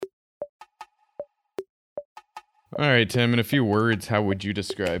All right, Tim, in a few words, how would you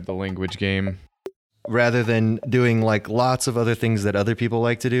describe the language game? Rather than doing like lots of other things that other people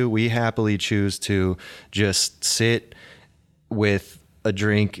like to do, we happily choose to just sit with a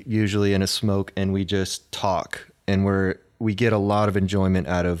drink, usually in a smoke, and we just talk. And we get a lot of enjoyment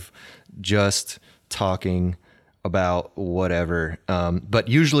out of just talking about whatever. But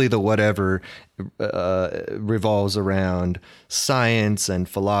usually the whatever revolves around science and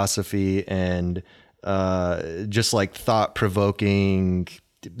philosophy and just like thought-provoking,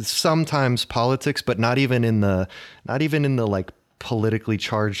 sometimes politics, but not even in the like politically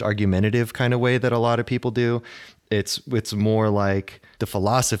charged argumentative kind of way that a lot of people do. It's more like the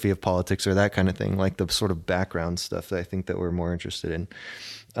philosophy of politics or that kind of thing, like the sort of background stuff that I think that we're more interested in.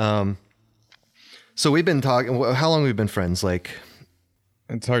 So we've been talking, how long have we been friends? Like,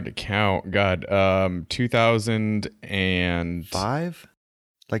 It's hard to count. God, 2005?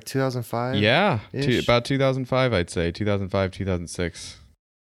 Like 2005? Yeah, about 2005, I'd say. 2005, 2006.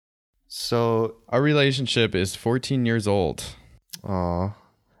 So our relationship is 14 years old. Aw,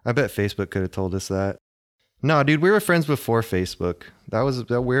 I bet Facebook could have told us that. No, dude, we were friends before Facebook. We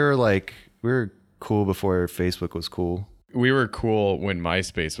were cool before Facebook was cool. We were cool when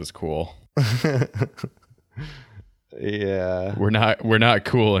MySpace was cool. Yeah. We're not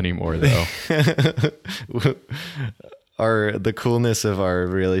cool anymore though. The coolness of our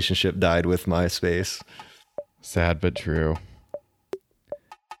relationship died with MySpace. Sad but true.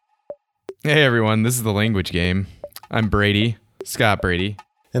 Hey everyone, this is The Language Game. I'm Brady, Scott Brady.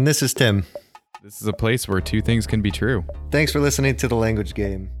 And this is Tim. This is a place where two things can be true. Thanks for listening to The Language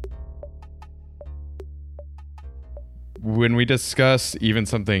Game. When we discuss even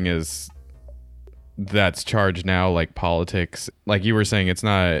something that's charged now, like politics, like you were saying, it's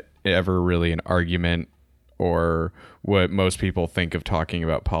not ever really an argument or what most people think of talking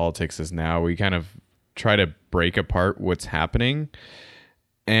about politics is now. We kind of try to break apart what's happening.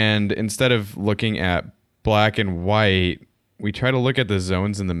 And instead of looking at black and white, we try to look at the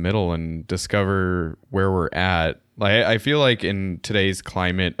zones in the middle and discover where we're at. Like, I feel like in today's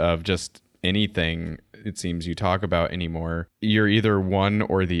climate of just anything, it seems you talk about anymore, you're either one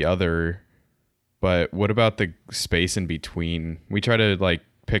or the other. But what about the space in between? We try to like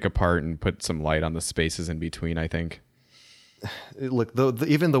pick apart and put some light on the spaces in between, I think. Look,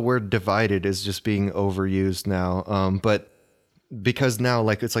 even the word divided is just being overused now. But because now,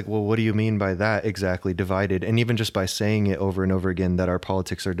 like, it's like, well, what do you mean by that exactly, divided? And even just by saying it over and over again that our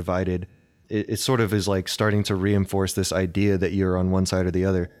politics are divided, it sort of is like starting to reinforce this idea that you're on one side or the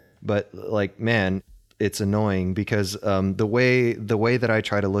other. But like, man, it's annoying because the way that I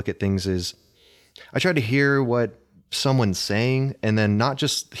try to look at things is I try to hear what someone's saying and then not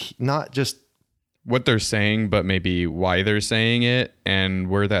just what they're saying, but maybe why they're saying it and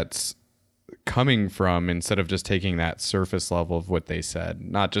where that's coming from, instead of just taking that surface level of what they said,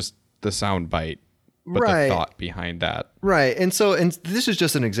 not just the sound bite, but the thought behind that. Right. And this is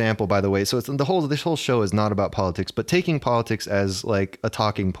just an example, by the way. So this whole show is not about politics, but taking politics as like a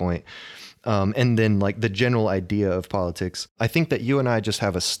talking point. And then like the general idea of politics. I think that you and I just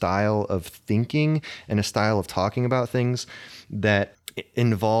have a style of thinking and a style of talking about things that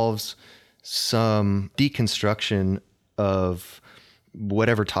involves some deconstruction of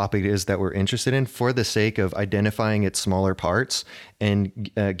whatever topic it is that we're interested in for the sake of identifying its smaller parts and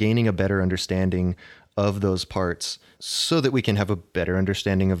gaining a better understanding of those parts so that we can have a better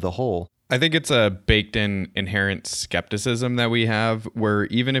understanding of the whole. I think it's a baked in inherent skepticism that we have, where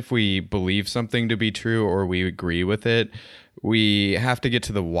even if we believe something to be true or we agree with it, we have to get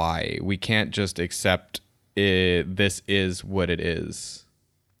to the why. We can't just accept it, this is what it is.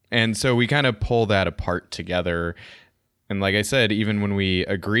 And so we kind of pull that apart together. And like I said, even when we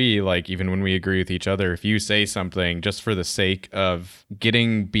agree with each other, if you say something just for the sake of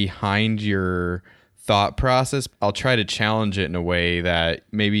getting behind your thought process, I'll try to challenge it in a way that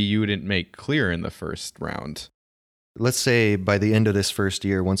maybe you didn't make clear in the first round. Let's say by the end of this first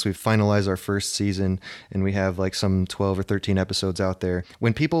year, once we finalize our first season and we have like some 12 or 13 episodes out there,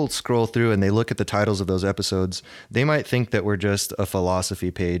 when people scroll through and they look at the titles of those episodes, they might think that we're just a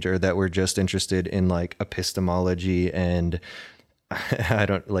philosophy page or that we're just interested in like epistemology and I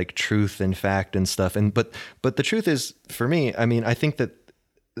don't like truth and fact and stuff. But the truth is, for me, I mean, I think that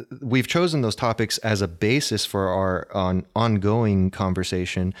we've chosen those topics as a basis for our ongoing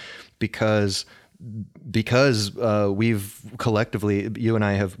conversation because we've collectively, you and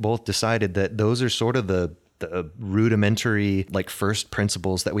I have both decided that those are sort of the rudimentary, like, first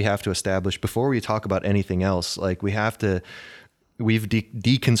principles that we have to establish before we talk about anything else. Like, we've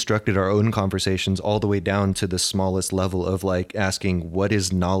deconstructed our own conversations all the way down to the smallest level of like asking, what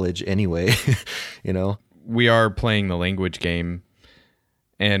is knowledge anyway? You know? we are playing the language game.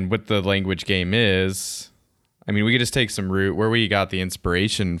 And what the language game is, I mean, we could just take some root. Where we got the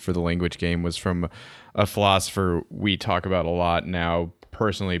inspiration for the language game was from a philosopher we talk about a lot now,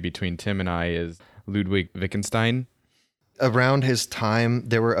 personally, between Tim and I, is Ludwig Wittgenstein. Around his time,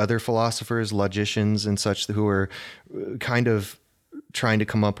 there were other philosophers, logicians and such, who were kind of trying to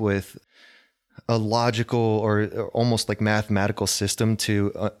come up with a logical or almost like mathematical system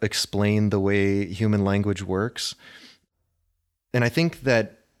to explain the way human language works. And I think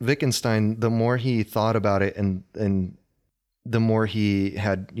that Wittgenstein, the more he thought about it and the more he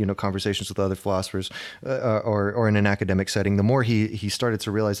had, conversations with other philosophers or in an academic setting, the more he started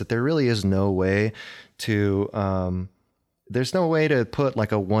to realize that there really is no way to there's no way to put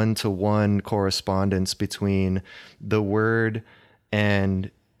like a one-to-one correspondence between the word and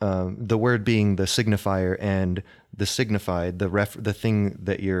the word being the signifier and the signified, the thing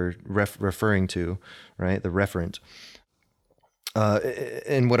that you're referring to, right? The referent.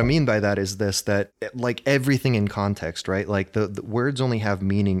 And what I mean by that is this, that like everything in context, right? Like the words only have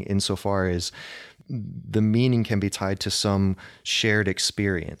meaning insofar as the meaning can be tied to some shared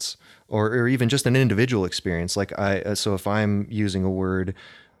experience or even just an individual experience. Like so if I'm using a word,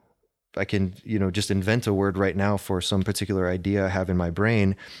 I can, just invent a word right now for some particular idea I have in my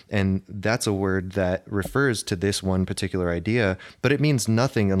brain. And that's a word that refers to this one particular idea, but it means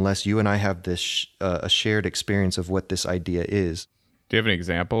nothing unless you and I have this a shared experience of what this idea is. Do you have an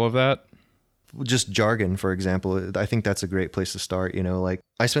example of that? Just jargon, for example. I think that's a great place to start. Like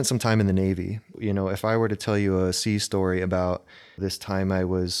I spent some time in the Navy. If I were to tell you a sea story about this time I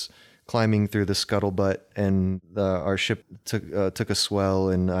was climbing through the scuttlebutt and our ship took a swell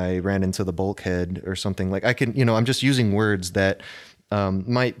and I ran into the bulkhead or something, like I can, I'm just using words that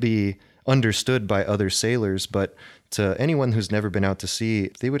might be understood by other sailors, but to anyone who's never been out to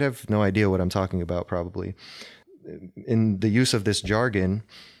sea, they would have no idea what I'm talking about probably. In the use of this jargon,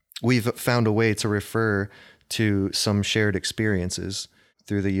 we've found a way to refer to some shared experiences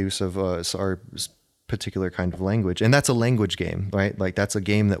through the use of our particular kind of language. And that's a language game, right? Like that's a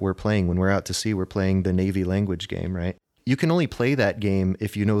game that we're playing. When we're out to sea, we're playing the Navy language game, right? You can only play that game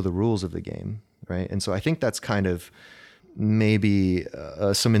if you know the rules of the game, right? And so I think that's kind of maybe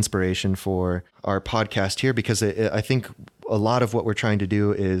some inspiration for our podcast here, because I think a lot of what we're trying to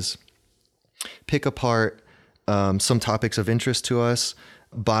do is pick apart some topics of interest to us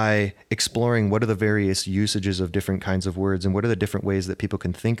by exploring what are the various usages of different kinds of words and what are the different ways that people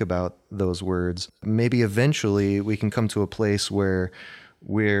can think about those words. Maybe eventually we can come to a place where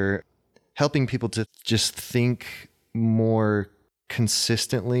we're helping people to just think more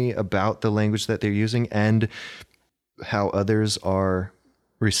consistently about the language that they're using and how others are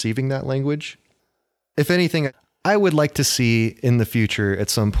receiving that language. If anything, I would like to see in the future at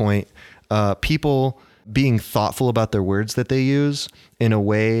some point people being thoughtful about their words that they use in a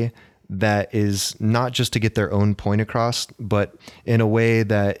way that is not just to get their own point across, but in a way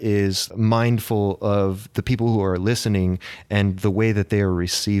that is mindful of the people who are listening and the way that they are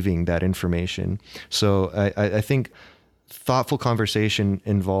receiving that information. So I think thoughtful conversation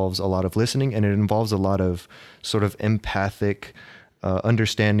involves a lot of listening, and it involves a lot of sort of empathic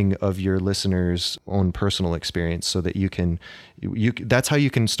understanding of your listener's own personal experience, so that that's how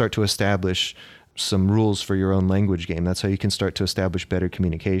you can start to establish some rules for your own language game. That's how you can start to establish better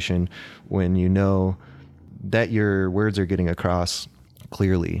communication, when you know that your words are getting across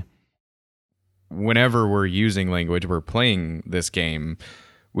clearly. Whenever we're using language, we're playing this game.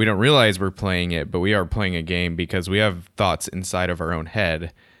 We don't realize we're playing it, but we are playing a game because we have thoughts inside of our own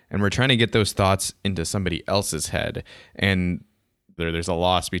head, and we're trying to get those thoughts into somebody else's head. And there's a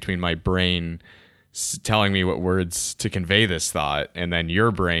loss between my brain telling me what words to convey this thought, and then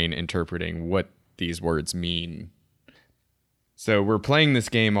your brain interpreting what these words mean. So we're playing this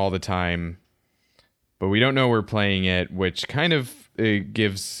game all the time, but we don't know we're playing it, which kind of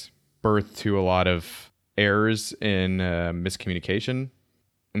gives birth to a lot of errors in miscommunication.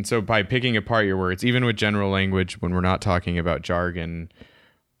 And so by picking apart your words, even with general language, when we're not talking about jargon,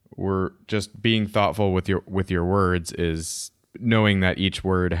 we're just being thoughtful with your words, is knowing that each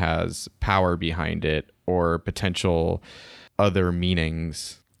word has power behind it or potential other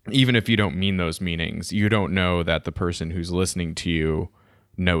meanings. Even if you don't mean those meanings, you don't know that the person who's listening to you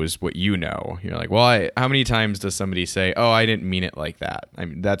knows what you know. You're like, well, how many times does somebody say, oh, I didn't mean it like that? I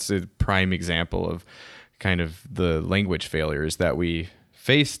mean, that's a prime example of kind of the language failures that we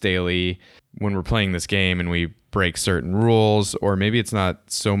face daily when we're playing this game and we break certain rules, or maybe it's not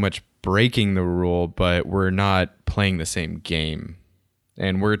so much breaking the rule, but we're not playing the same game.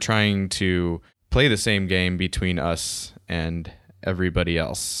 And we're trying to play the same game between us and everybody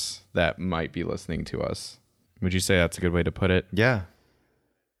else that might be listening to us. Would you say that's a good way to put it? Yeah,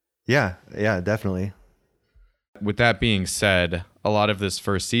 definitely. With that being said, a lot of this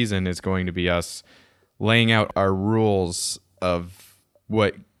first season is going to be us laying out our rules of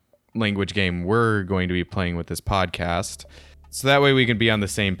what language game we're going to be playing with this podcast. So that way we can be on the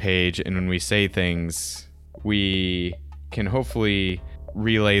same page, and when we say things, we can hopefully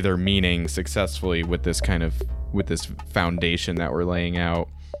relay their meaning successfully with this foundation that we're laying out.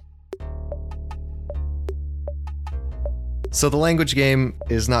 So the language game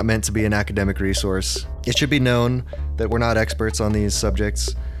is not meant to be an academic resource. It should be known that we're not experts on these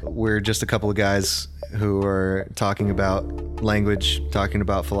subjects. We're just a couple of guys who are talking about language, talking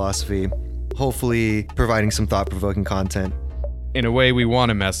about philosophy, hopefully providing some thought-provoking content. In a way, we want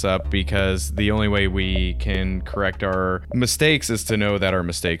to mess up because the only way we can correct our mistakes is to know that our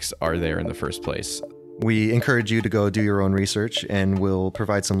mistakes are there in the first place. We encourage you to go do your own research, and we'll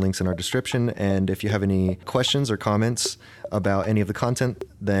provide some links in our description. And if you have any questions or comments about any of the content,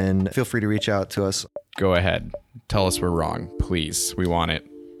 then feel free to reach out to us. Go ahead. Tell us we're wrong, please. We want it.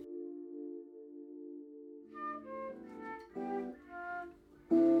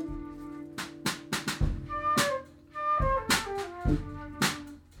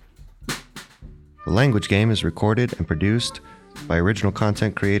 The Language Game is recorded and produced by original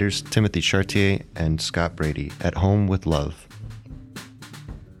content creators Timothy Chartier and Scott Brady at Home with Love.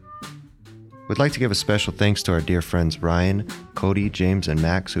 We'd like to give a special thanks to our dear friends Ryan, Cody, James, and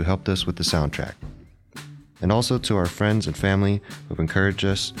Max who helped us with the soundtrack. And also to our friends and family who've encouraged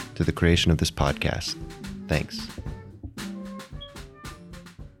us to the creation of this podcast. Thanks.